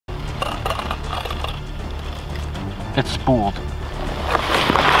It's spooled.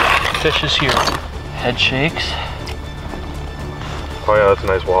 Fish is here. Head shakes. Oh yeah, that's a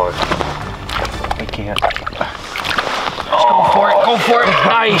nice walleye. I can't. Oh, go for it, go for it.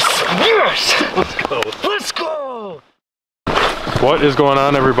 Nice. Yes. Let's go. Let's go. What is going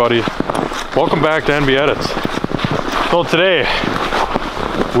on, everybody? Welcome back to NB Edits. So today,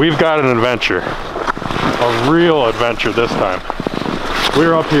 we've got an adventure. A real adventure this time.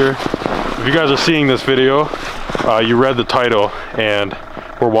 We're up here. If you guys are seeing this video, you read the title, and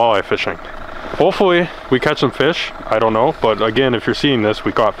we're walleye fishing. Hopefully we catch some fish, I don't know, but again, if you're seeing this,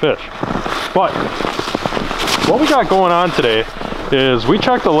 we caught fish. But what we got going on today is we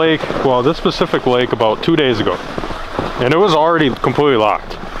checked the lake, well, this specific lake, about 2 days ago, and it was already completely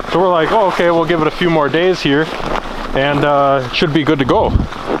locked. So we're like, oh, okay, we'll give it a few more days here, and it should be good to go.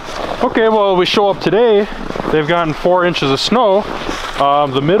 Okay, well, we show up today, they've gotten 4 inches of snow.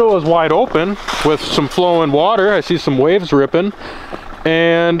 The middle is wide open with some flowing water. I see some waves ripping,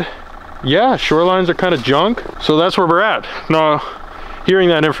 and yeah, shorelines are kind of junk. So that's where we're at. Now, hearing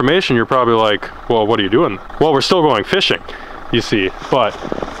that information, you're probably like, well, what are you doing? Well, we're still going fishing, you see, but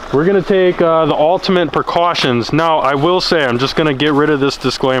we're gonna take the ultimate precautions. Now, I will say, I'm just gonna get rid of this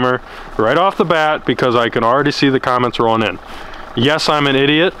disclaimer right off the bat because I can already see the comments rolling in. Yes, I'm an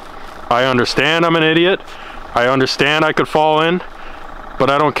idiot. I understand I'm an idiot. I understand I could fall in, but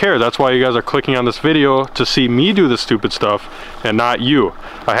I don't care. That's why you guys are clicking on this video, to see me do the stupid stuff and not you.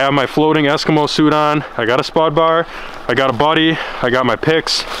 I have my floating Eskimo suit on. I got a spud bar. I got a buddy. I got my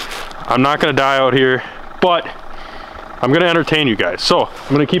picks. I'm not gonna die out here, but I'm gonna entertain you guys. So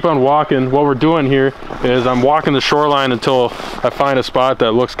I'm gonna keep on walking. What we're doing here is I'm walking the shoreline until I find a spot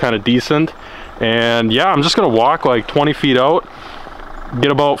that looks kind of decent. And yeah, I'm just gonna walk like 20 feet out,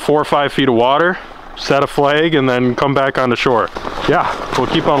 get about 4 or 5 feet of water, set a flag, and then come back on the shore. Yeah, we'll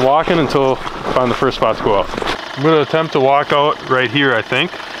keep on walking until I find the first spot to go out. I'm gonna attempt to walk out right here, I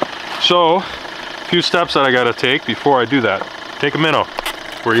think. So, a few steps that I gotta take before I do that. Take a minnow.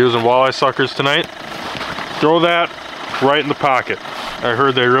 We're using walleye suckers tonight. Throw that right in the pocket. I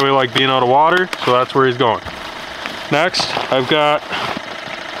heard they really like being out of water, so that's where he's going. Next, I've got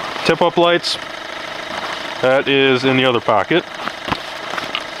tip-up lights. That is in the other pocket.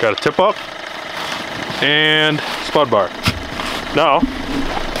 Got a tip-up and spud bar. Now,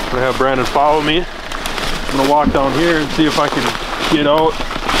 I'm gonna have Brandon follow me. I'm gonna walk down here and see if I can get out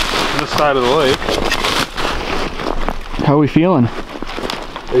this side of the lake. How are we feeling?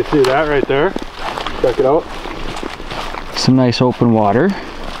 You see that right there? Check it out. Some nice open water.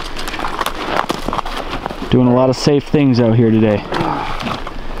 Doing a lot of safe things out here today.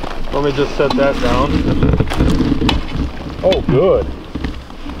 Let me just set that down. Oh, good.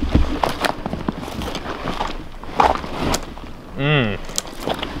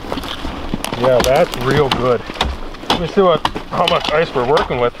 Yeah, that's real good. Let me see how much ice we're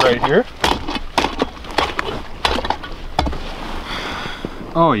working with right here.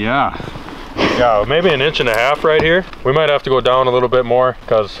 Oh yeah. Yeah, maybe 1.5 inches right here. We might have to go down a little bit more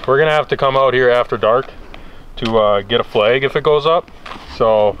because we're gonna have to come out here after dark to get a flag if it goes up.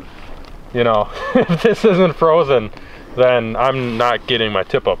 So, you know, if this isn't frozen, then I'm not getting my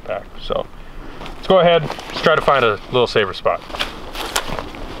tip up back. So let's go ahead, let's try to find a little safer spot.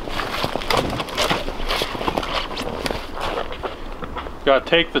 Gotta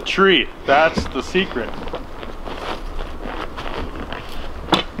take the tree, that's the secret.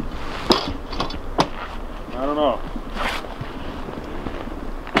 I don't know.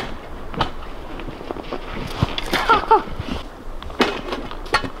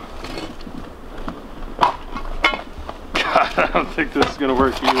 God, I don't think this is gonna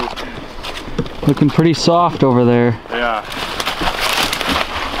work either. Looking pretty soft over there. Yeah.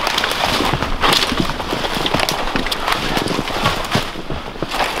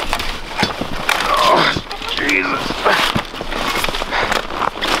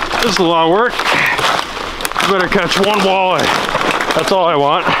 This is a lot of work. I better catch one walleye. That's all I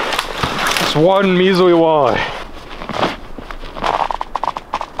want. Just one measly walleye.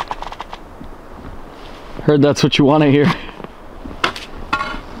 Heard that's what you want to hear.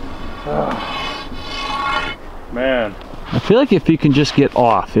 Man. I feel like if you can just get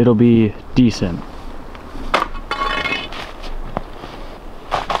off, it'll be decent.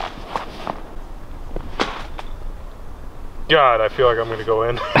 God, I feel like I'm gonna go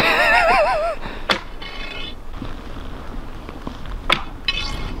in.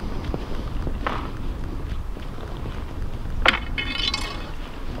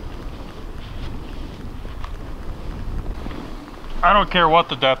 I don't care what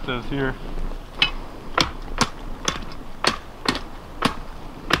the depth is here.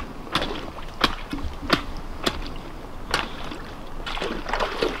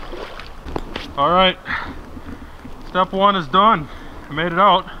 All right, step one is done. I made it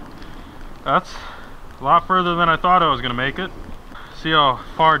out. That's a lot further than I thought I was gonna make it. See how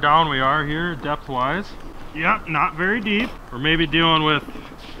far down we are here, depth-wise. Yep, not very deep. We're maybe dealing with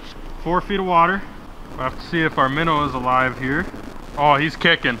 4 feet of water. We'll have to see if our minnow is alive here. Oh, he's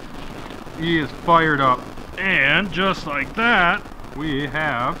kicking. He is fired up. And just like that, we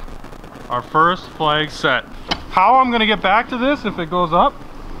have our first flag set. How I'm gonna get back to this if it goes up,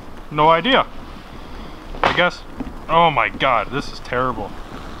 no idea. I guess, oh my God, this is terrible.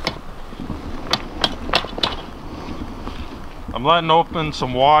 I'm letting open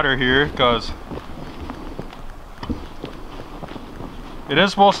some water here because it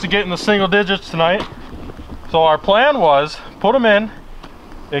is supposed to get in the single digits tonight. So our plan was, put them in,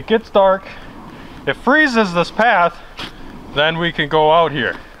 it gets dark, it freezes this path, then we can go out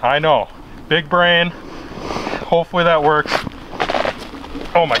here. I know, big brain, hopefully that works.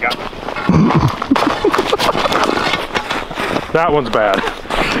 Oh my God. That one's bad.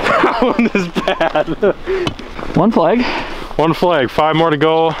 That one is bad. One flag. One flag, 5 more to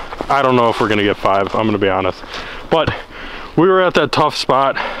go. I don't know if we're gonna get 5, I'm gonna be honest. But we were at that tough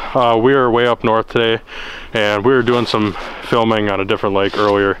spot. We were way up north today and we were doing some filming on a different lake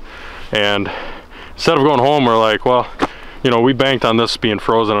earlier. And instead of going home, we're like, well, you know, we banked on this being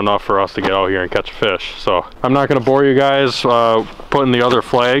frozen enough for us to get out here and catch a fish. So I'm not gonna bore you guys putting the other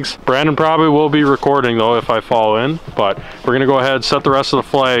flags. Brandon probably will be recording though if I fall in, but we're gonna go ahead, set the rest of the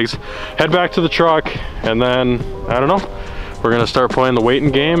flags, head back to the truck, and then, I don't know, we're gonna start playing the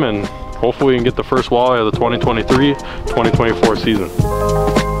waiting game and hopefully we can get the first walleye of the 2023-2024 season.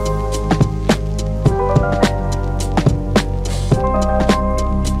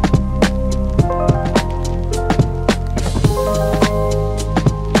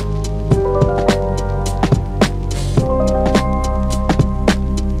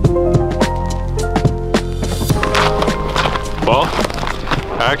 Well,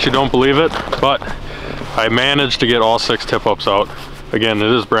 I actually don't believe it, but I managed to get all 6 tip-ups out. Again,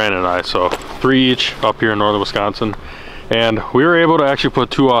 it is Brandon and I, so 3 each up here in northern Wisconsin. And we were able to actually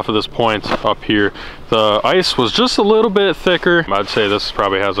put 2 off of this point up here. The ice was just a little bit thicker. I'd say this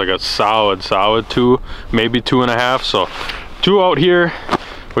probably has like a solid 2, maybe 2.5. So 2 out here.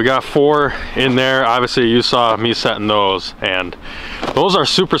 We got 4 in there. Obviously you saw me setting those and those are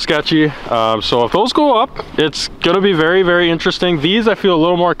super sketchy. So if those go up, it's gonna be very, very interesting. These I feel a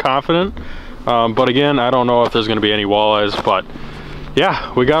little more confident. But again, I don't know if there's gonna be any walleyes, but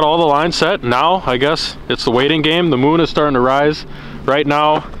yeah, we got all the lines set. Now, I guess it's the waiting game. The moon is starting to rise right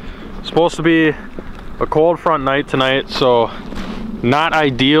now. It's supposed to be a cold front night tonight, so not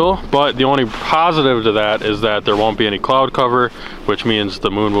ideal, but the only positive to that is that there won't be any cloud cover, which means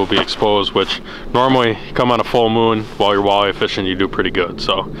the moon will be exposed, which normally you come on a full moon while you're walleye fishing, you do pretty good,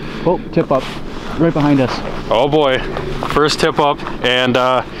 so. Oh, tip up, right behind us. Oh boy, first tip up, and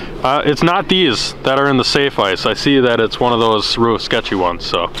it's not these that are in the safe ice. I see that it's one of those real sketchy ones,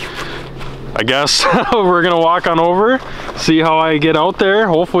 so I guess we're gonna walk on over, see how I get out there.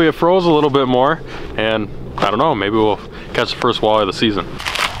 Hopefully it froze a little bit more, and I don't know, maybe we'll catch the first walleye of the season.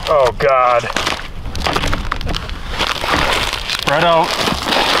 Oh God. Spread out.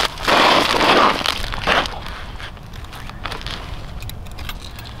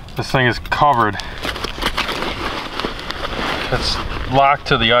 This thing is covered. It's locked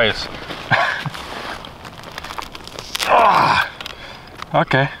to the ice.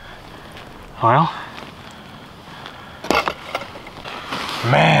 Okay. Well.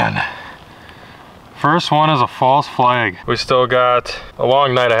 Man. First one is a false flag. We still got a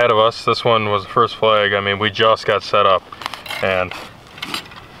long night ahead of us. This one was the first flag. I mean, we just got set up and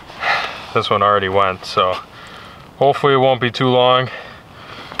this one already went, so hopefully it won't be too long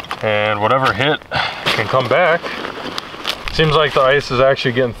and whatever hit can come back. Seems like the ice is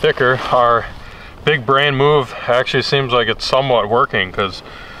actually getting thicker. Our big brain move actually seems like it's somewhat working because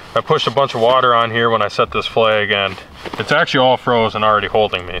I pushed a bunch of water on here when I set this flag and it's actually all froze and already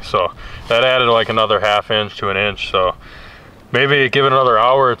holding me. So that added like another ½ inch to an inch. So maybe give it another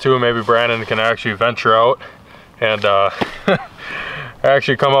hour or two, maybe Brandon can actually venture out and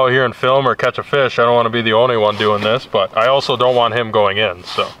actually come out here and film or catch a fish. I don't want to be the only one doing this, but I also don't want him going in.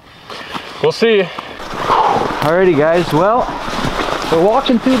 So we'll see. Alrighty guys, well, we're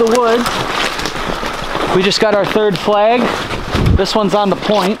walking through the woods. We just got our 3rd flag. This one's on the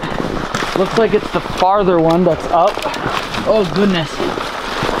point. Looks like it's the farther one that's up. Oh goodness.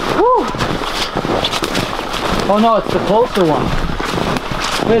 Woo! Oh no, it's the closer one.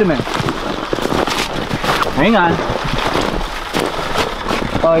 Wait a minute. Hang on.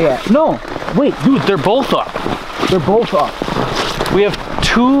 Oh yeah. No, wait, dude, they're both up. They're both up. We have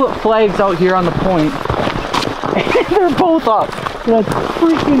 2 flags out here on the point. And they're both up. Let's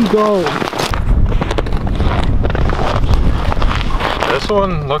freaking go. This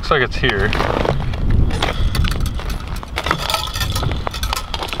one looks like it's here.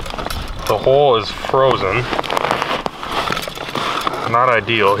 The hole is frozen. Not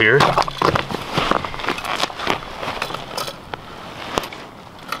ideal here.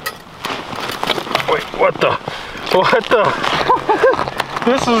 Wait, what the? What the?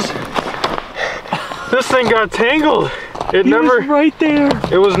 This thing got tangled. It never, was right there.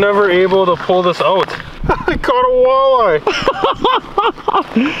 It was never able to pull this out. I caught a walleye.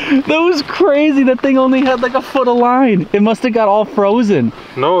 That was crazy. That thing only had like a foot of line. It must have got all frozen.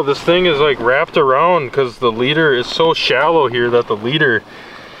 No, this thing is like wrapped around because the leader is so shallow here that the leader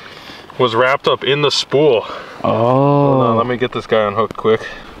was wrapped up in the spool. Oh. Hold on, let me get this guy unhooked quick.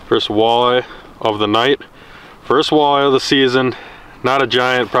 First walleye of the night. First walleye of the season. Not a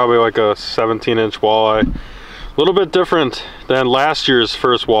giant, probably like a 17-inch walleye. A little bit different than last year's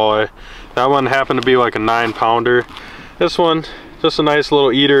first walleye. That one happened to be like a 9-pounder. This one, just a nice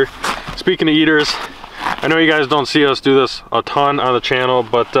little eater. Speaking of eaters, I know you guys don't see us do this a ton on the channel,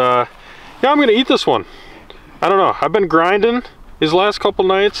 but yeah, I'm gonna eat this one. I don't know, I've been grinding these last couple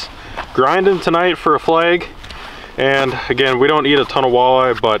nights, grinding tonight for a flag. And again, we don't eat a ton of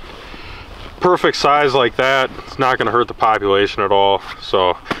walleye, but perfect size like that, it's not gonna hurt the population at all.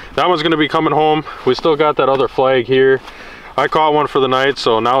 So that one's gonna be coming home. We still got that other flag here. I caught one for the night,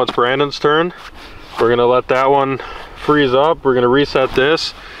 so now it's Brandon's turn. We're gonna let that one freeze up. We're gonna reset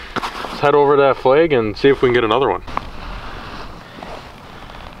this. Let's head over to that flag and see if we can get another one.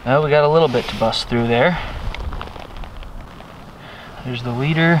 Well, we got a little bit to bust through there. There's the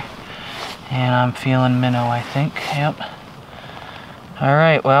leader, and I'm feeling minnow, I think. Yep. All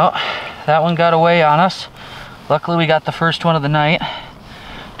right, well, that one got away on us. Luckily, we got the first one of the night.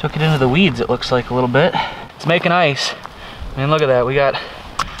 Took it into the weeds, it looks like, a little bit. It's making ice. I mean, look at that. We got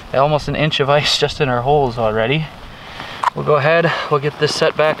almost an inch of ice just in our holes already. We'll go ahead, we'll get this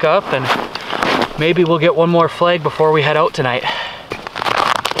set back up, and maybe we'll get one more flag before we head out tonight.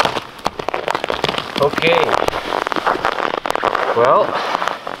 Okay. Well,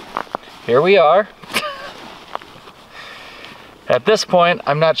 here we are. At this point,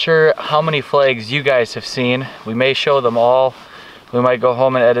 I'm not sure how many flags you guys have seen. We may show them all. We might go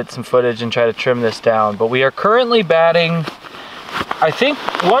home and edit some footage and try to trim this down. But we are currently batting, I think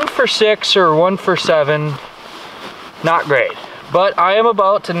 1 for 6 or 1 for 7. Not great. But I am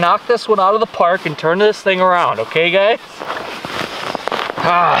about to knock this one out of the park and turn this thing around. Okay, guys?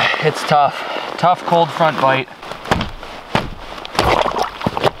 Ah, it's tough. Tough cold front bite.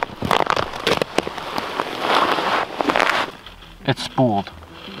 It's spooled.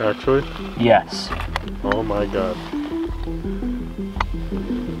 Actually? Yes. Oh my God.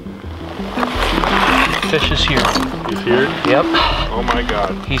 Fish is here. He's here? Yep. Oh my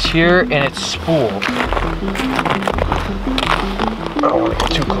God. He's here and it's spooled. I don't want to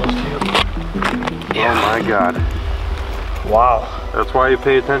get too close to you. Yeah. Oh my God. Wow. That's why you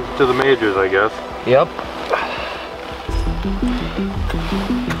pay attention to the majors, I guess. Yep.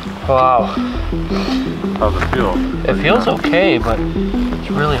 Wow. How's it feel? It feels okay, but it's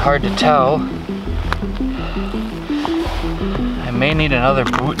really hard to tell. I may need another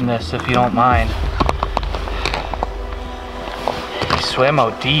boot in this if you don't mind. He swam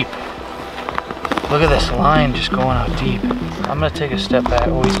out deep. Look at this line just going out deep. I'm gonna take a step back.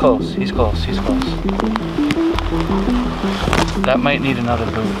 Oh, he's close, he's close, he's close. That might need another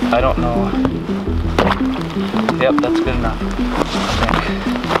boot. I don't know. Yep, that's good enough, I think.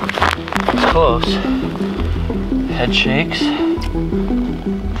 It's close. Head shakes.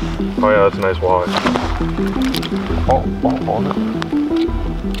 Oh yeah, that's a nice walleye. Oh, hold it.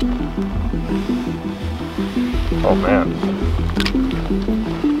 Oh man.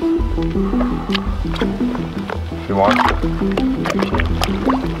 If you want. I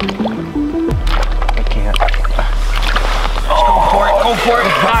can't. Let's go for it, go for it.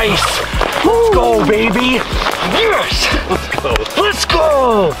 Nice. Let's go, baby. Yes. Let's go. Let's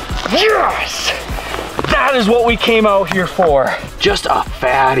go. Yes. That is what we came out here for. Just a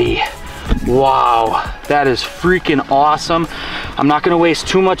fatty. Wow, that is freaking awesome. I'm not gonna waste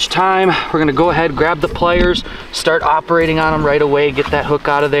too much time. We're gonna go ahead, grab the pliers, start operating on them right away, get that hook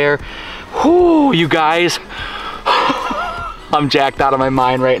out of there. Whoo, you guys. I'm jacked out of my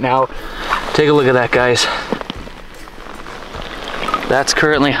mind right now. Take a look at that, guys. That's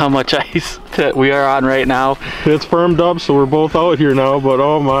currently how much ice that we are on right now. It's firmed up, so we're both out here now, but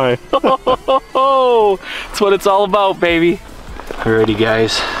oh my. That's what it's all about, baby. Alrighty,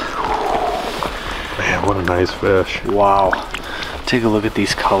 guys. Man, what a nice fish. Wow. Take a look at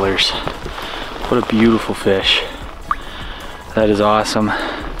these colors. What a beautiful fish. That is awesome.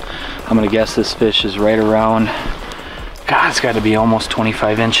 I'm gonna guess this fish is right around, God, it's gotta be almost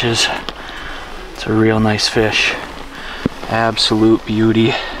 25 inches. It's a real nice fish. Absolute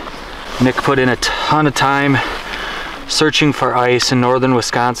beauty. Nick put in a ton of time searching for ice in northern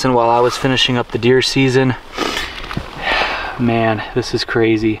Wisconsin while I was finishing up the deer season. Man, this is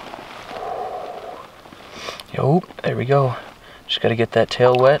crazy. Yo, there we go. Just gotta get that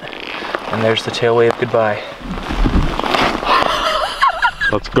tail wet, and there's the tail wave goodbye.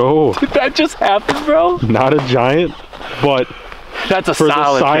 Let's go. Did that just happen, bro? Not a giant, but that's a for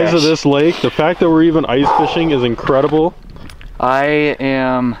solid the size fish. of this lake, the fact that we're even ice fishing is incredible. I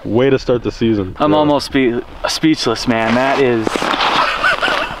am... Way to start the season. I'm almost speechless, man. That is...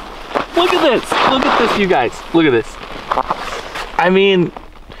 Look at this. Look at this, you guys. Look at this. I mean,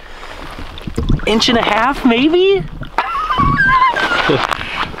 inch and a half, maybe?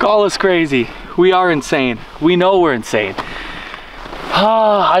 Call us crazy. We are insane. We know we're insane.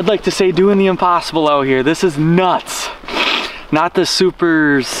 I'd like to say doing the impossible out here. This is nuts. Not the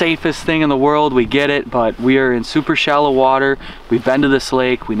super safest thing in the world, we get it, but we are in super shallow water. We've been to this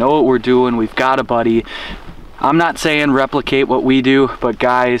lake, we know what we're doing, we've got a buddy. I'm not saying replicate what we do, but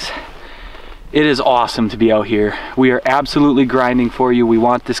guys, it is awesome to be out here. We are absolutely grinding for you. We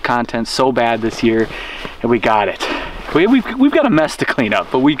want this content so bad this year, and we got it. We've got a mess to clean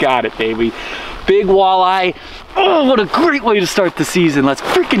up, but we got it, baby. Big walleye. Oh, what a great way to start the season. Let's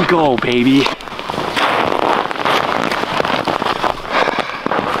freaking go, baby.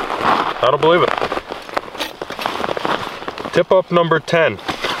 I don't believe it. Tip up number 10.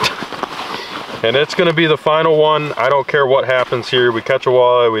 And it's gonna be the final one. I don't care what happens here. We catch a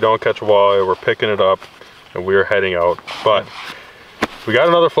walleye, we don't catch a walleye, we're picking it up and we're heading out. But we got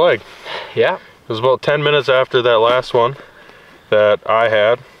another flag. Yeah. It was about 10 minutes after that last one that I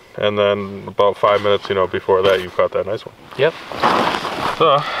had. And then about 5 minutes, you know, before that, you caught that nice one. Yep.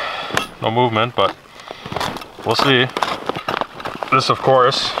 So, no movement, but we'll see. This, of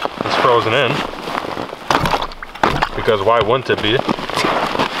course, is frozen in. Because why wouldn't it be?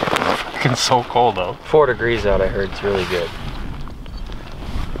 It's so cold out. 4 degrees out, I heard. It's really good.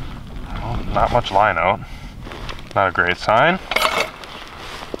 Well, not much line out. Not a great sign.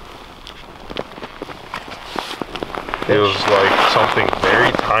 Feels like something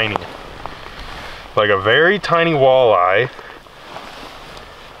very tiny. Like a very tiny walleye.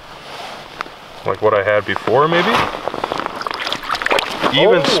 Like what I had before, maybe?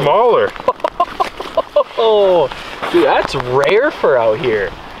 Even smaller. Oh, dude, that's rare for out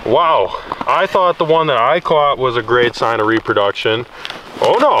here. Wow, I thought the one that I caught was a great sign of reproduction.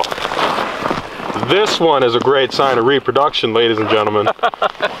 Oh no, this one is a great sign of reproduction, ladies and gentlemen.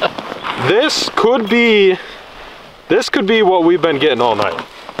 This could be what we've been getting all night.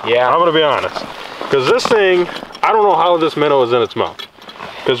 Yeah. I'm gonna be honest. Because this thing, I don't know how this minnow is in its mouth.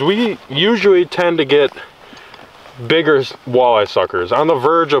 Because we usually tend to get bigger walleye suckers. On the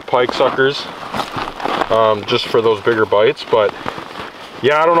verge of pike suckers, just for those bigger bites, but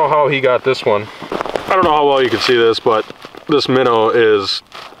yeah, I don't know how he got this one. I don't know how well you can see this, but this minnow is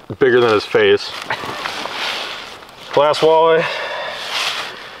bigger than his face. Last walleye,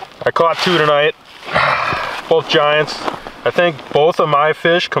 I caught 2 tonight, both giants. I think both of my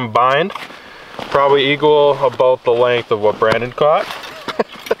fish combined probably equal about the length of what Brandon caught.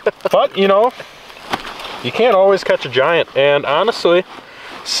 But, you know, you can't always catch a giant, and honestly,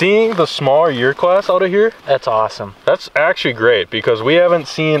 seeing the smaller year class out of here, that's awesome. That's actually great, because I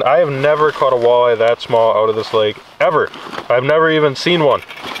have never caught a walleye that small out of this lake, ever. I've never even seen one.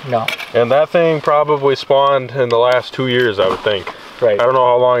 No. And that thing probably spawned in the last 2 years, I would think. Right. I don't know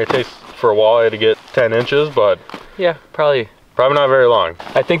how long it takes for a walleye to get 10 inches, but yeah, probably not very long.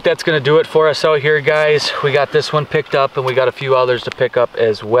 I think that's gonna do it for us out here, guys. We got this one picked up and we got a few others to pick up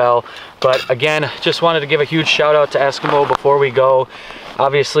as well. But again, just wanted to give a huge shout out to Eskimo before we go.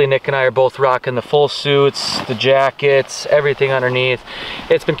 Obviously, Nick and I are both rocking the full suits, the jackets, everything underneath.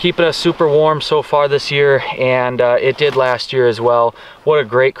 It's been keeping us super warm so far this year, and it did last year as well. What a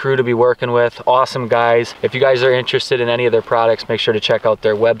great crew to be working with. Awesome guys. If you guys are interested in any of their products, make sure to check out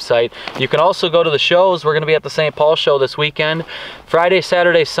their website. You can also go to the shows. We're going to be at the St. Paul show this weekend. Friday,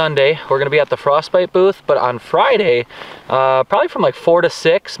 Saturday, Sunday, we're going to be at the Frostbite booth, but on Friday, probably from like 4 to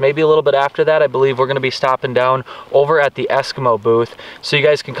 6, maybe a little bit after that. I believe we're going to be stopping down over at the Eskimo booth, so you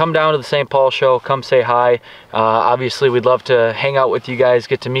guys can come down to the St. Paul show, come say hi. Obviously we'd love to hang out with you guys,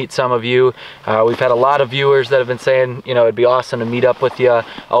 get to meet some of you. We've had a lot of viewers that have been saying, you know, it'd be awesome to meet up with you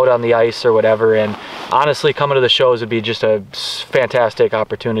out on the ice or whatever, and honestly coming to the shows would be just a fantastic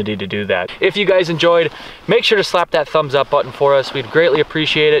opportunity to do that. If you guys enjoyed, make sure to slap that thumbs up button for us. We'd greatly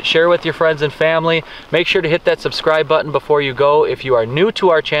appreciate it. Share with your friends and family. Make sure to hit that subscribe button before you go. If you are new to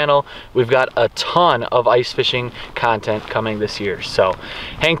our channel, we've got a ton of ice fishing content coming this year, so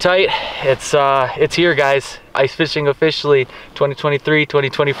hang tight. It's here, guys. Ice fishing officially 2023,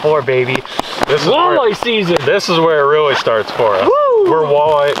 2024, baby. This is walleye season. This is where it really starts for us. Woo! We're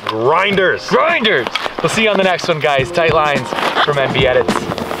walleye grinders. Grinders. We'll see you on the next one, guys. Tight lines from NB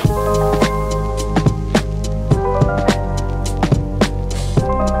Edits.